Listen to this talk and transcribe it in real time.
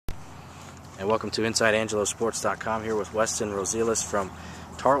And welcome to InsideAngeloSports.com here with Westyn Rosiles from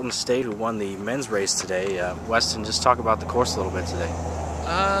Tarleton State, who won the men's race today. Westyn, just talk about the course a little bit today.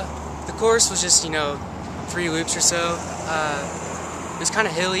 The course was just, 3 loops or so. It was kind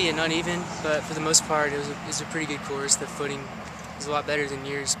of hilly and uneven, but for the most part, it was a pretty good course. The footing was a lot better than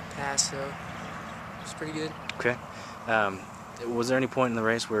years past, so it was pretty good. Okay. Was there any point in the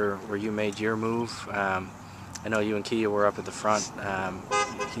race where you made your move? I know you and Kia were up at the front.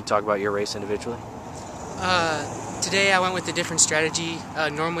 Can you talk about your race individually? Today I went with a different strategy.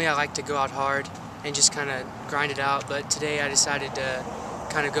 Normally I like to go out hard and just kind of grind it out, but today I decided to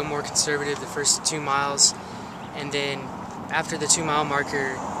kind of go more conservative the first 2 miles, and then after the 2-mile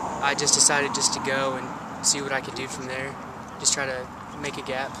marker I just decided just to go and see what I could do from there. Just try to make a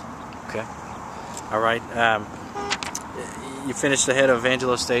gap. Okay. All right. You finished ahead of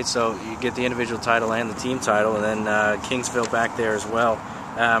Angelo State, so you get the individual title and the team title, and then Kingsville back there as well.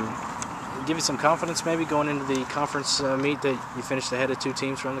 Give you some confidence maybe going into the conference meet that you finished ahead of 2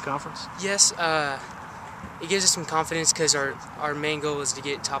 teams from the conference? Yes, it gives us some confidence because our main goal is to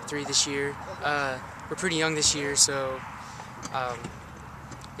get top 3 this year. We're pretty young this year, so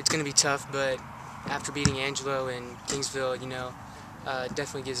it's going to be tough, but after beating Angelo and Kingsville, it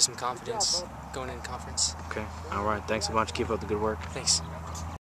definitely gives us some confidence going into conference. Okay, all right. Thanks a bunch. Keep up the good work. Thanks.